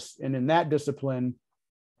sociologist, and in that discipline,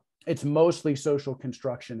 it's mostly social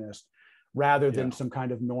constructionist rather than some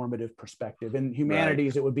kind of normative perspective. In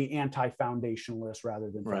humanities, it would be anti-foundationalist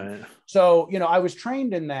rather than So, I was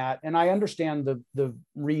trained in that, and I understand the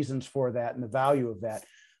reasons for that and the value of that.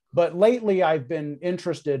 But lately, I've been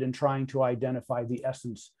interested in trying to identify the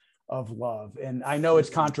essence of love. And I know it's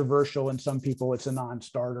controversial, and some people it's a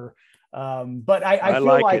non-starter. But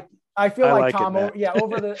I feel like Tom, over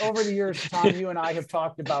the years, Tom, you and I have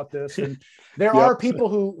talked about this, and there are people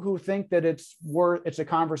who think that it's a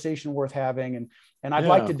conversation worth having, and I'd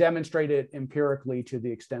like to demonstrate it empirically to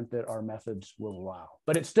the extent that our methods will allow.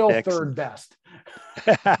 But it's still third best.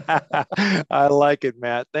 I like it,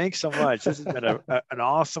 Matt. Thanks so much. This has been an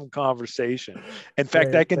awesome conversation. In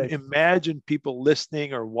fact, I can imagine people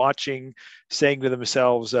listening or watching saying to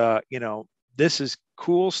themselves, this is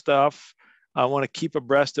cool stuff. I want to keep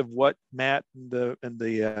abreast of what Matt and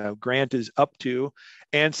the grant is up to.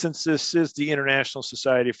 And since this is the International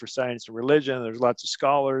Society for Science and Religion, there's lots of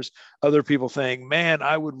scholars, other people saying, man,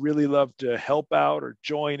 I would really love to help out or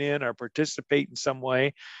join in or participate in some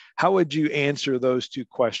way. How would you answer those two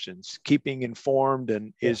questions, keeping informed,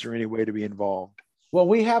 and is there any way to be involved? Well,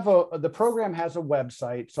 the program has a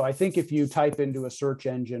website. So I think if you type into a search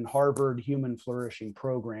engine, Harvard Human Flourishing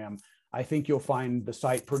Program, I think you'll find the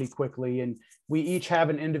site pretty quickly. And we each have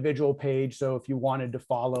an individual page. So if you wanted to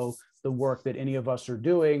follow the work that any of us are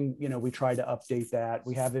doing, we try to update that.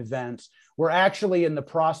 We have events. We're actually in the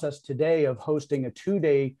process today of hosting a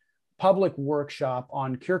 2-day public workshop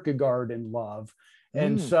on Kierkegaard and love.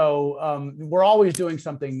 And so we're always doing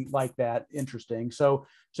something like that interesting. So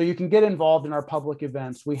you can get involved in our public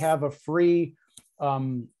events. We have a free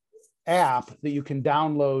app that you can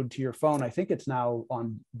download to your phone. I think it's now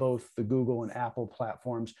on both the Google and Apple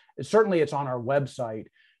platforms. Certainly it's on our website,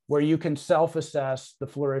 where you can self-assess the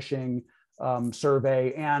Flourishing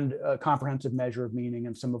survey and a comprehensive measure of meaning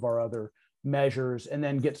and some of our other measures, and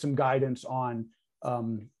then get some guidance on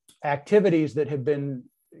activities that have been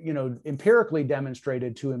empirically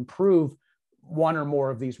demonstrated to improve one or more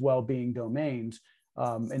of these well-being domains.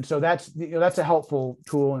 And so that's a helpful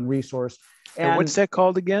tool and resource. And what's that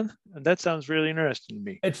called again? That sounds really interesting to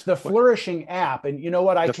me. It's the Flourishing app. And you know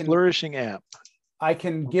what? The Flourishing app. I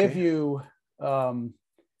can give you the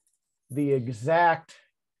exact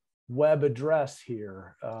web address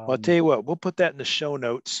here. Well, I'll tell you what, we'll put that in the show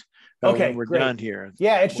notes when we're done here.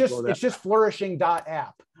 Yeah, it's just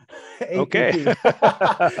flourishing.app. Okay.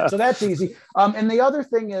 So that's easy. And the other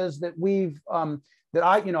thing is that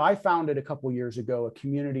I founded a couple of years ago a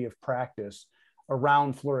community of practice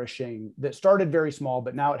around flourishing that started very small,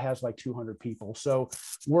 but now it has like 200 people. So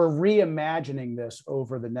we're reimagining this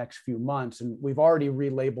over the next few months, and we've already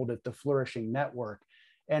relabeled it the Flourishing Network.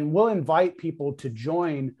 And we'll invite people to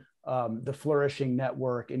join the Flourishing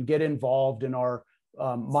Network and get involved in our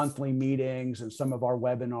monthly meetings and some of our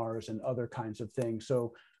webinars and other kinds of things.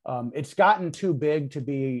 So it's gotten too big to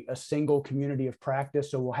be a single community of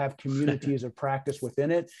practice. So we'll have communities of practice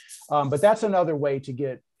within it. But that's another way to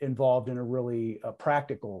get involved in a really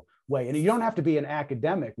practical way. And you don't have to be an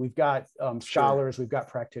academic. We've got scholars, we've got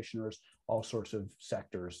practitioners, all sorts of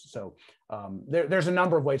sectors. So there's a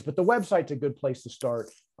number of ways, but the website's a good place to start.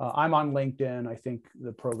 I'm on LinkedIn. I think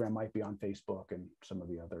the program might be on Facebook and some of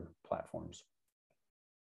the other platforms.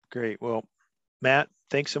 Great. Well, Matt,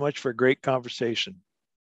 thanks so much for a great conversation.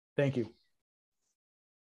 Thank you.